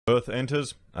Perth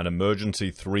enters an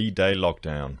emergency 3-day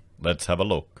lockdown. Let's have a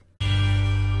look.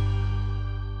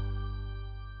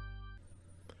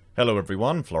 Hello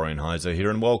everyone, Florian.Heise here,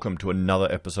 and welcome to another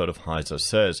episode of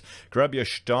HeiseSays. Grab your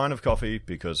stein of coffee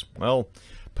because, well,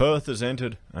 Perth has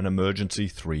entered an emergency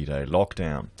 3-day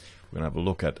lockdown. We're going to have a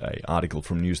look at an article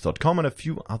from news.com and a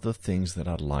few other things that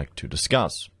I'd like to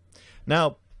discuss.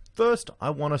 Now, first,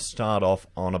 I want to start off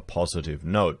on a positive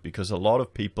note because a lot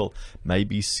of people may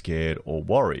be scared or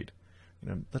worried.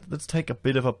 Let's take a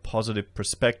bit of a positive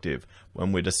perspective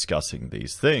when we're discussing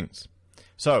these things.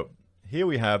 So, here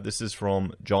we have, this is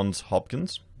from Johns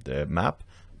Hopkins, their map,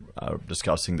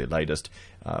 discussing the latest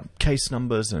case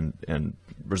numbers and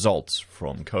results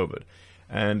from COVID.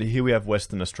 And here we have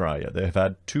Western Australia. They've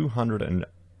had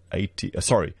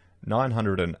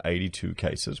 982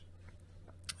 cases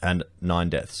and 9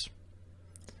 deaths.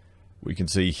 We can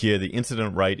see here the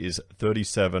incident rate is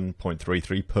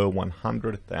 37.33 per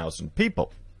 100,000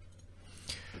 people.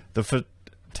 The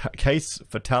case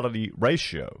fatality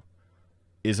ratio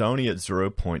is only at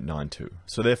 0.92.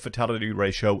 So their fatality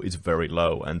ratio is very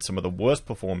low, and some of the worst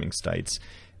performing states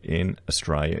in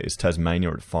Australia is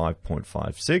Tasmania at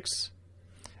 5.56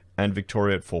 and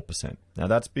Victoria at 4%. Now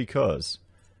that's because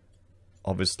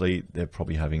obviously they're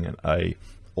probably having an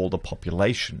older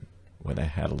population where they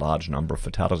had a large number of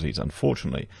fatalities,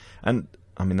 unfortunately. And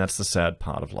I mean, that's the sad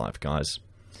part of life, guys.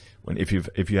 If you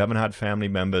haven't had family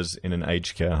members in an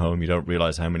aged care home, you don't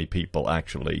realize how many people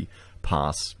actually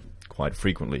pass quite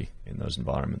frequently in those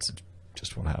environments. It's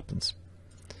just what happens.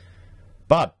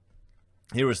 But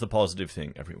here is the positive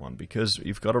thing, everyone, because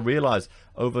you've got to realize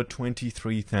over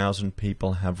 23,000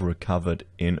 people have recovered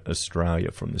in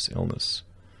Australia from this illness.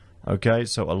 Okay,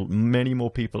 so many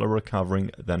more people are recovering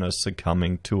than are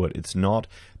succumbing to it. It's not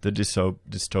the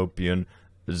dystopian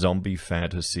zombie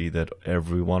fantasy that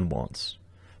everyone wants.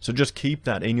 So just keep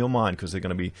that in your mind, because there are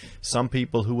going to be some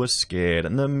people who are scared,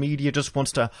 and the media just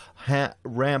wants to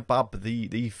ramp up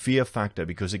the fear factor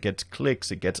because it gets clicks,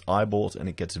 it gets eyeballs, and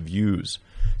it gets views.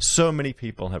 So many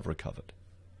people have recovered.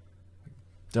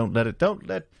 Don't let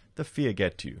the fear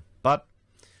get to you. But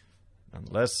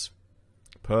nonetheless,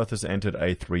 Perth has entered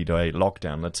a 3-day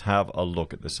lockdown. Let's have a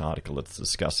look at this article that's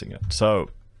discussing it. So,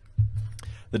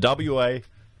 the WA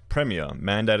Premier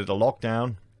mandated a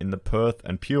lockdown in the Perth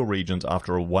and Peel regions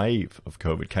after a wave of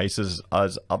COVID cases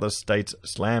as other states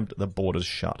slammed the borders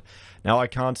shut. Now, I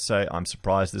can't say I'm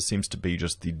surprised. This seems to be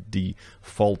just the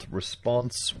default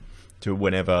response to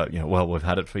whenever, well, we've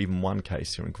had it for even one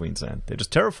case here in Queensland. They're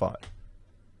just terrified.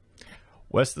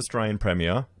 West Australian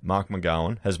Premier Mark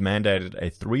McGowan has mandated a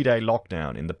 3-day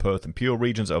lockdown in the Perth and Peel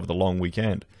regions over the long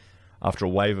weekend after a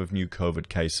wave of new COVID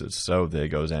cases. So there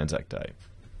goes Anzac Day.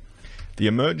 The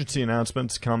emergency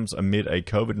announcement comes amid a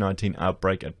COVID-19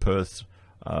 outbreak at Perth's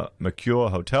Mercure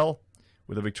Hotel,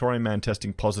 with a Victorian man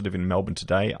testing positive in Melbourne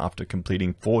today after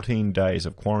completing 14 days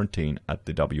of quarantine at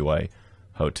the WA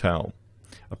hotel.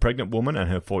 A pregnant woman and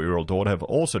her 4-year-old daughter have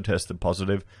also tested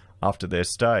positive after their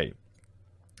stay,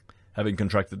 having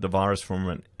contracted the virus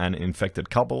from an infected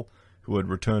couple who had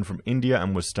returned from India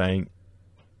and was staying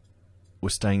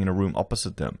in a room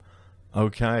opposite them.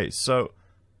 Okay, so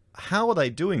how are they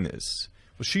doing this?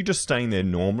 Was she just staying there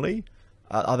normally?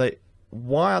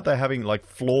 Why aren't they having like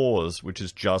floors which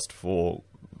is just for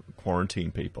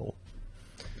quarantine people?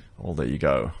 Oh, there you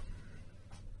go.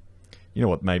 You know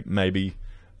what? Maybe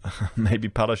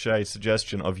Postage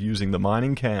suggestion of using the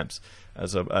mining camps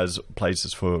as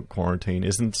places for quarantine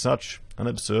isn't such an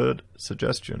absurd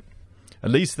suggestion. At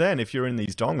least then, if you're in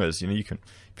these dongas, you can,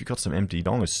 if you've got some empty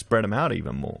dongas, spread them out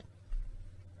even more.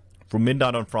 From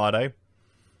midnight on Friday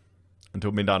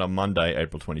until midnight on Monday,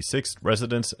 April 26th,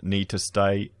 residents need to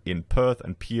stay in Perth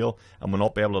and Peel and will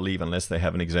not be able to leave unless they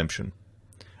have an exemption.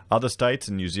 Other states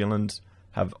and New Zealand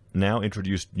have now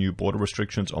introduced new border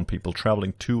restrictions on people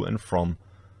travelling to and from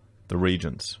the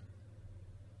regions.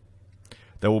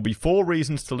 There will be 4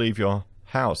 reasons to leave your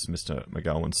house, Mr.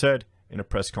 McGowan said in a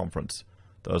press conference.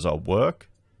 Those are work,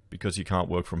 because you can't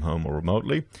work from home or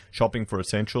remotely, shopping for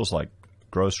essentials like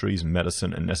groceries,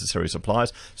 medicine, and necessary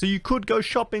supplies. So you could go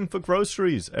shopping for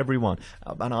groceries, everyone.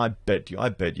 And I bet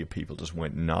you people just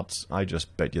went nuts. I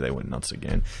just bet you they went nuts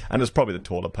again. And it's probably the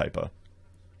toilet paper.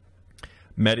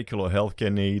 Medical or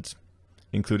healthcare needs,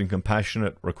 including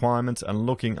compassionate requirements and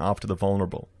looking after the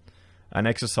vulnerable. And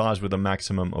exercise with a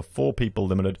maximum of 4 people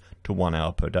limited to 1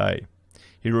 hour per day.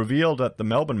 He revealed that the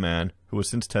Melbourne man, who has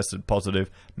since tested positive,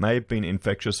 may have been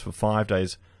infectious for 5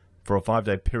 days for a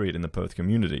 5-day period in the Perth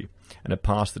community, and had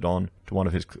passed it on to one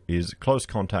of his close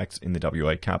contacts in the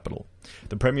WA capital.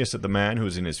 The Premier said the man, who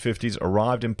was in his 50s,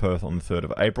 arrived in Perth on the 3rd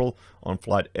of April on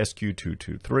flight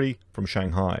SQ223 from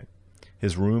Shanghai.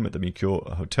 His room at the Mercure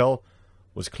Hotel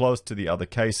was close to the other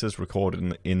cases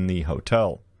recorded in the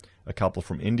hotel, a couple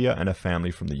from India and a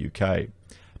family from the UK.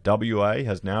 WA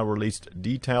has now released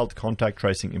detailed contact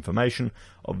tracing information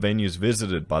of venues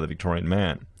visited by the Victorian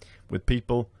man, with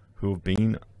people who have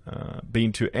been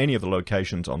to any of the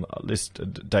locations on the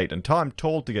listed date and time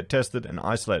told to get tested and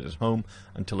isolated at home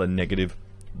until a negative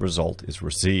result is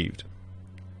received.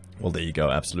 Well, there you go.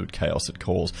 Absolute chaos it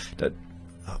calls.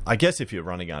 I guess if you're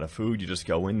running out of food, you just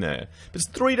go in there. But it's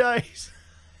 3 days.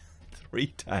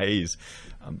 3 days.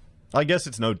 I guess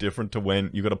it's no different to when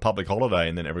you've got a public holiday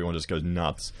and then everyone just goes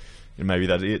nuts. And maybe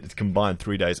that's it. It's combined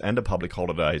 3 days and a public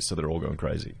holiday, so they're all going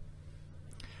crazy.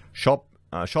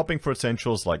 Shopping for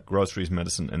essentials like groceries,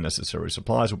 medicine, and necessary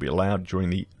supplies will be allowed during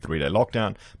the 3-day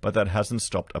lockdown, but that hasn't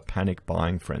stopped a panic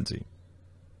buying frenzy.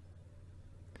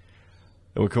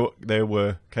 There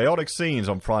were chaotic scenes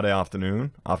on Friday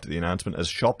afternoon after the announcement as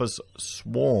shoppers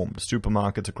swarmed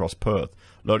supermarkets across Perth,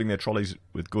 loading their trolleys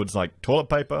with goods like toilet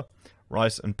paper,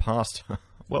 rice, and pasta.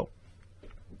 Well,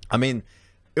 I mean,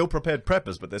 ill-prepared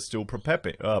preppers, but they're still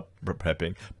preparing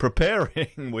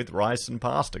with rice and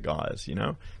pasta, guys. You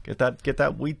know, get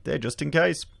that wheat there just in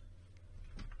case.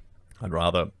 I'd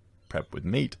rather prep with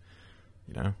meat.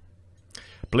 You know,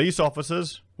 police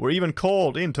officers were even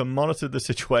called in to monitor the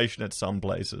situation at some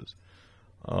places.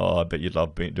 Oh, I bet you'd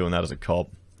love doing that as a cop.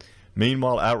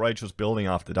 Meanwhile, outrage was building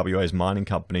after WA's mining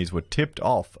companies were tipped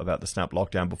off about the snap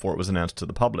lockdown before it was announced to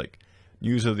the public.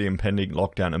 News of the impending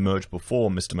lockdown emerged before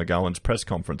Mr. McGowan's press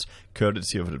conference,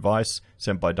 courtesy of advice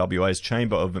sent by WA's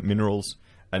Chamber of Minerals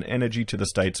and Energy to the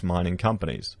state's mining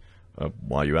companies.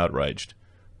 Why are you outraged?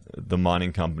 The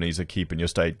mining companies are keeping your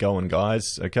state going,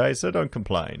 guys, okay? So don't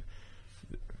complain.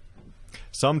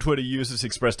 Some Twitter users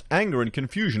expressed anger and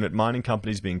confusion at mining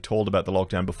companies being told about the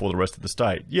lockdown before the rest of the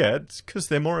state. Yeah, it's because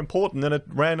they're more important than a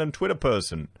random Twitter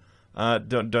person.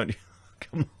 Don't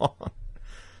come on.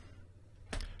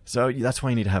 So that's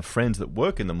why you need to have friends that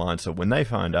work in the mine, so when they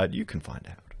find out, you can find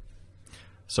out.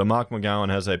 So Mark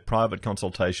McGowan has a private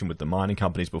consultation with the mining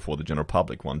companies before the general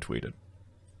public, one tweeted.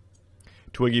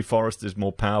 Twiggy Forrest is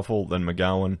more powerful than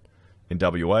McGowan in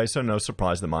WA, so no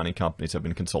surprise the mining companies have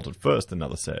been consulted first,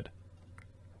 another said.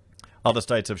 Other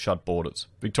states have shut borders.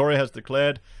 Victoria has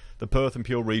declared the Perth and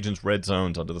Peel regions red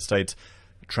zones under the state's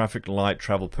traffic light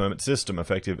travel permit system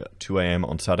effective at 2 a.m.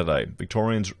 on Saturday.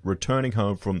 Victorians returning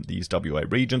home from these WA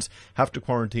regions have to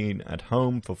quarantine at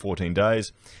home for 14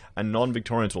 days, and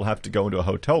non-Victorians will have to go into a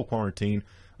hotel quarantine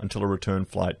until a return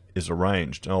flight is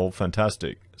arranged. Oh,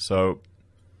 fantastic. So,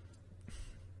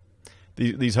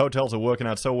 these hotels are working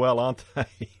out so well, aren't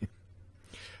they?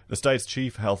 The state's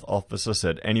chief health officer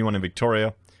said anyone in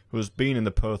Victoria who has been in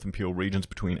the Perth and Peel regions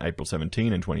between April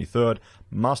 17 and 23rd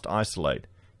must isolate,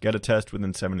 get a test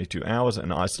within 72 hours,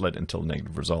 and isolate until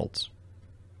negative results.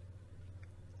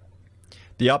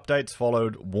 The updates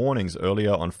followed warnings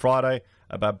earlier on Friday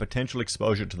about potential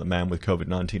exposure to the man with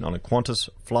COVID-19 on a Qantas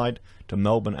flight to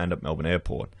Melbourne and at Melbourne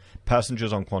Airport.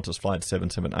 Passengers on Qantas Flight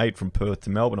 778 from Perth to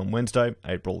Melbourne on Wednesday,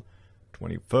 April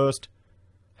 21st,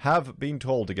 have been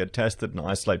told to get tested and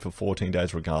isolate for 14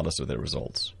 days regardless of their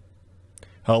results.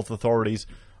 Health authorities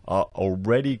are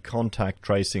already contact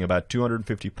tracing about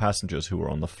 250 passengers who were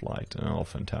on the flight. Oh,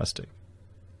 fantastic.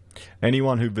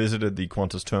 Anyone who visited the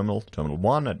Qantas Terminal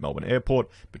 1 at Melbourne Airport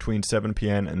between 7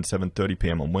 p.m. and 7:30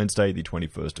 p.m. on Wednesday, the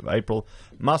 21st of April,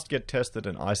 must get tested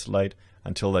and isolate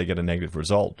until they get a negative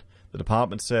result. The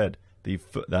department said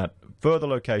that further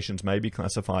locations may be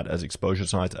classified as exposure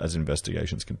sites as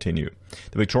investigations continue.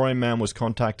 The Victorian man was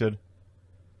contacted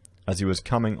as he was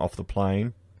coming off the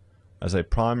plane as a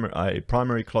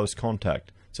primary close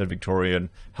contact, said Victorian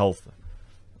Health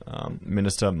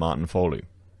Minister Martin Foley.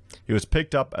 He was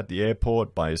picked up at the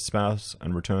airport by his spouse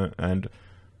and returned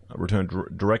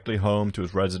directly home to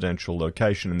his residential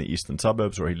location in the eastern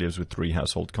suburbs, where he lives with 3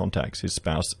 household contacts, his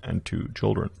spouse and 2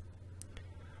 children.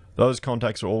 Those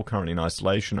contacts are all currently in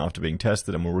isolation after being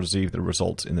tested and will receive the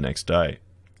results in the next day.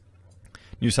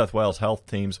 New South Wales health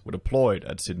teams were deployed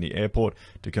at Sydney Airport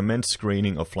to commence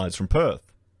screening of flights from Perth,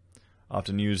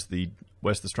 after news the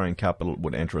West Australian capital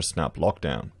would enter a snap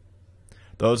lockdown.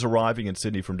 Those arriving in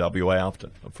Sydney from WA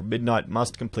from midnight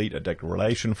must complete a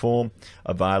declaration form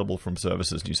available from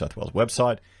Services New South Wales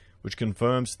website, which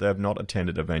confirms they have not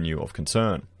attended a venue of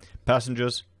concern.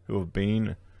 Passengers who have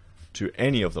been to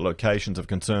any of the locations of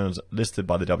concerns listed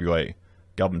by the WA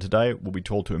government today will be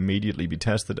told to immediately be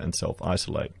tested and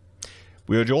self-isolate.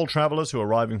 We urge all travellers who are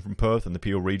arriving from Perth and the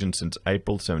Peel region since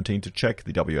April 17 to check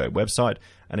the WA website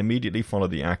and immediately follow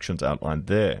the actions outlined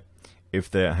there. If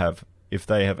they have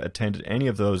attended any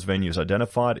of those venues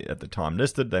identified at the time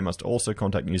listed, they must also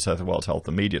contact New South Wales Health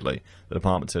immediately, the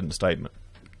department said in a statement.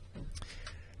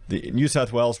 The New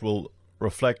South Wales will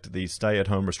reflect the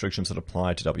stay-at-home restrictions that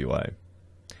apply to WA.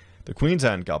 The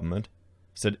Queensland government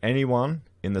said anyone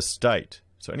in the state,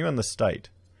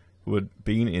 who had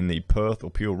been in the Perth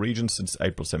or Peel region since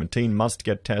April 17 must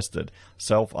get tested,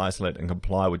 self-isolate and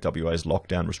comply with WA's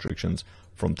lockdown restrictions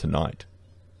from tonight.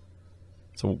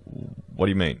 So what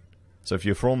do you mean? So if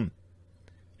you're from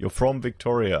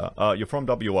Victoria, you're from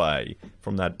WA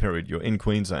from that period, you're in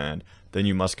Queensland, then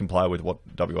you must comply with what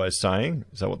WA is saying?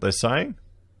 Is that what they're saying?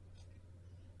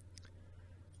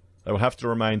 They will have to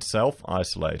remain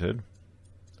self-isolated,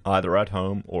 either at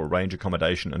home or arrange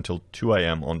accommodation until 2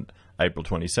 a.m. on April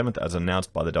 27th, as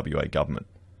announced by the WA government.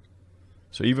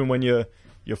 So even when you're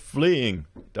fleeing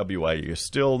WA, you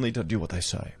still need to do what they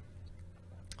say.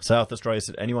 South Australia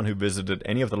said anyone who visited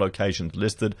any of the locations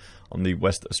listed on the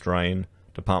West Australian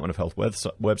Department of Health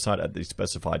website at the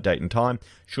specified date and time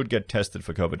should get tested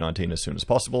for COVID-19 as soon as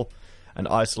possible and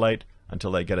isolate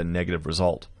until they get a negative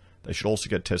result. They should also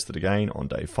get tested again on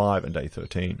day 5 and day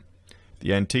 13.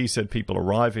 The NT said people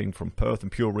arriving from Perth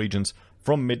and Peel regions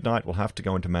from midnight will have to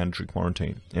go into mandatory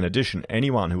quarantine. In addition,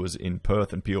 anyone who was in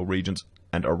Perth and Peel regions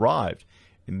and arrived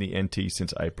in the NT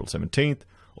since April 17th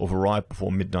or have arrived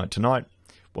before midnight tonight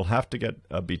will have to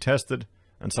be tested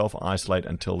and self-isolate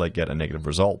until they get a negative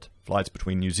result. Flights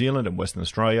between New Zealand and Western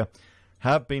Australia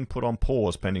have been put on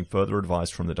pause pending further advice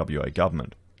from the WA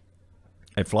government.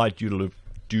 A flight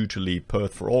due to leave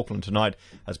Perth for Auckland tonight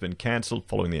has been cancelled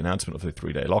following the announcement of the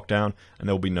 3-day lockdown, and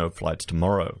there will be no flights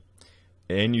tomorrow.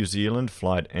 Air New Zealand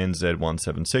flight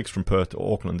NZ176 from Perth to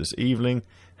Auckland this evening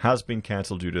has been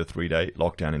cancelled due to a 3-day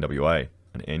lockdown in WA,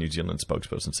 an Air New Zealand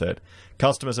spokesperson said.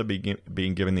 Customers are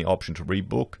being given the option to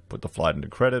rebook, put the flight into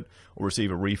credit, or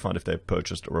receive a refund if they've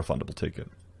purchased a refundable ticket.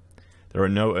 There are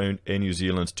no Air New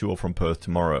Zealand's to or from Perth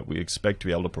tomorrow. We expect to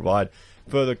be able to provide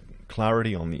further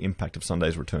clarity on the impact of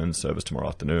Sunday's return service tomorrow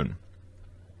afternoon.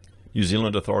 New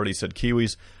Zealand authorities said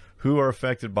Kiwis who are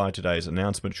affected by today's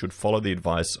announcement should follow the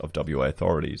advice of WA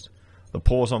authorities. The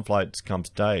pause on flights comes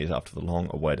days after the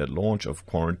long-awaited launch of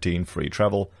quarantine-free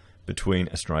travel between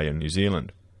Australia and New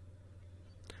Zealand.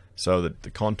 So that the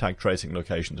contact tracing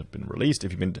locations have been released.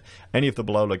 If you've been to any of the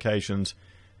below locations,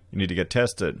 you need to get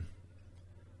tested.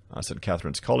 St.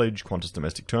 Catherine's College, Qantas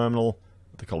Domestic Terminal,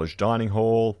 the College Dining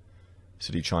Hall,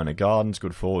 City China Gardens,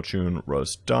 Good Fortune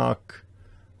Roast Duck,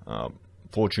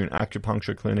 Fortune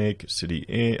Acupuncture Clinic,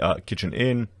 Kitchen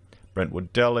Inn,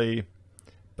 Brentwood Deli,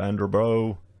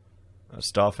 Bandra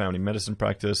Star Family Medicine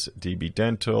Practice, DB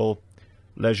Dental,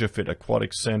 Leisure Fit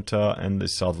Aquatic Centre, and the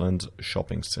Sutherland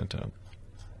Shopping Centre.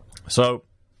 So,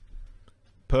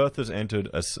 Perth has entered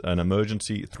an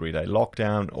emergency 3-day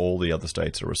lockdown. All the other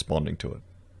states are responding to it.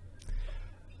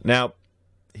 Now,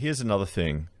 here's another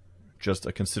thing, just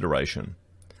a consideration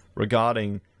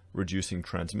regarding reducing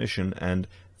transmission and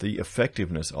the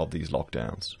effectiveness of these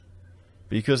lockdowns.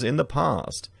 Because in the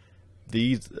past,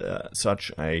 these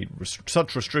such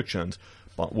restrictions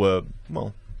were,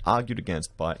 well, argued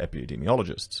against by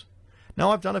epidemiologists.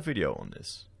 Now, I've done a video on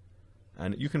this,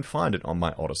 and you can find it on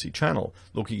my Odyssey channel,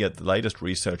 looking at the latest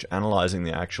research analysing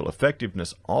the actual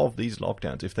effectiveness of these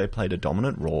lockdowns, if they played a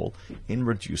dominant role in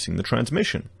reducing the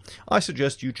transmission. I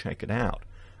suggest you check it out.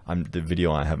 The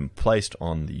video I haven't placed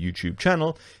on the YouTube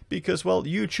channel because, well,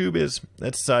 YouTube is,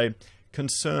 let's say,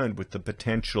 concerned with the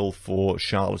potential for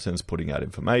charlatans putting out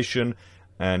information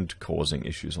and causing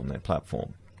issues on their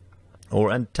platform,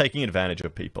 and taking advantage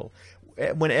of people.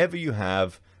 Whenever you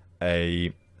have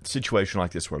a situation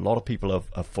like this where a lot of people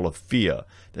are full of fear,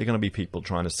 there are going to be people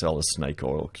trying to sell a snake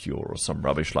oil cure or some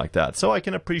rubbish like that. So I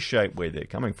can appreciate where they're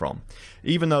coming from.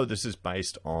 Even though this is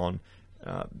based on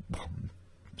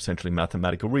essentially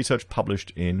mathematical research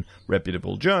published in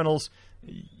reputable journals,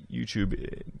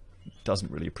 YouTube doesn't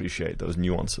really appreciate those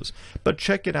nuances. But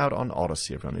check it out on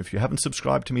Odyssey, everyone. If you haven't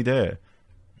subscribed to me there,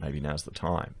 maybe now's the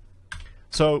time.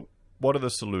 So, what are the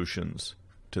solutions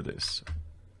to this?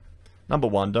 Number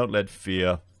one, don't let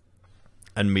fear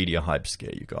and media hype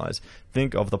scare you guys.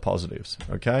 Think of the positives,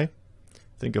 okay?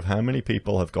 Think of how many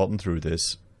people have gotten through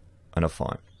this and are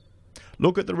fine.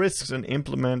 Look at the risks and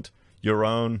implement your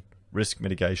own risk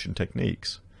mitigation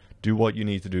techniques. Do what you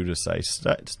need to do to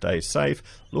stay safe.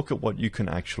 Look at what you can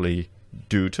actually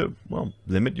do to, well,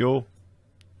 limit your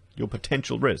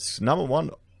potential risks. Number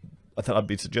one that I'd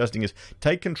be suggesting is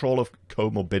take control of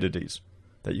comorbidities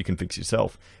that you can fix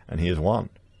yourself. And here's one.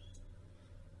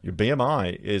 Your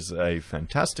BMI is a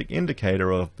fantastic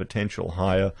indicator of potential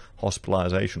higher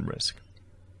hospitalization risk.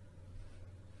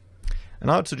 And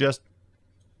I would suggest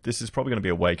this is probably going to be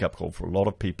a wake-up call for a lot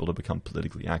of people to become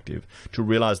politically active, to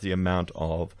realize the amount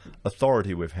of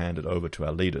authority we've handed over to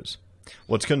our leaders.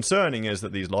 What's concerning is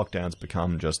that these lockdowns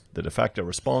become just the de facto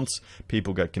response,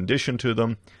 people get conditioned to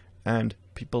them, and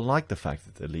people like the fact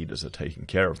that their leaders are taking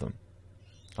care of them.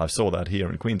 I saw that here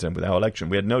in Queensland with our election.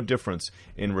 We had no difference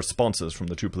in responses from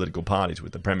the two political parties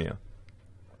with the Premier.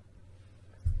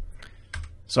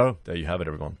 So, there you have it,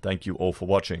 everyone. Thank you all for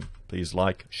watching. Please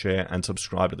like, share, and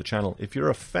subscribe to the channel. If you're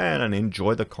a fan and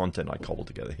enjoy the content I cobbled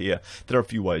together here, there are a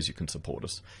few ways you can support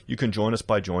us. You can join us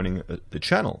by joining the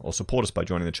channel, or support us by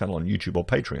joining the channel on YouTube or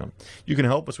Patreon. You can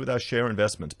help us with our share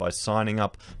investments by signing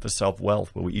up for SelfWealth,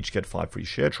 where we each get 5 free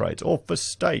share trades, or for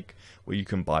Stake, where you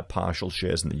can buy partial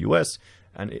shares in the US,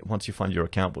 and once you fund your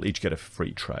account, we'll each get a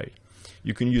free trade.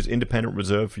 You can use Independent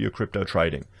Reserve for your crypto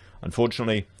trading.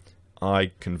 Unfortunately,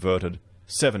 I converted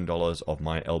 $7 of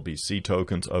my LBC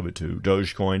tokens over to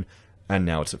Dogecoin, and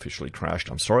now it's officially crashed.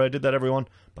 I'm sorry I did that, everyone,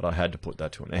 but I had to put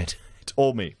that to an end. It's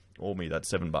all me, that's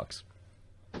 $7.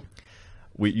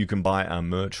 You can buy our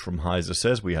merch from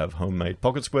HeiseSays. We have homemade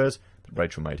pocket squares that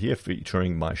Rachel made here,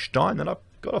 featuring my Stein that I've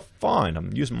got to find.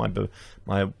 I'm using my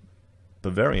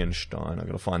Bavarian Stein. I've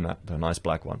got to find that, the nice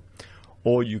black one.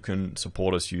 Or you can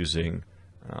support us using,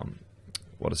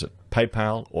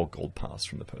 PayPal or Gold Pass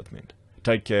from the Perth Mint.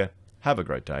 Take care. Have a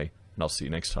great day, and I'll see you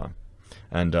next time.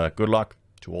 And good luck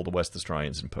to all the West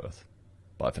Australians in Perth.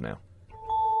 Bye for now.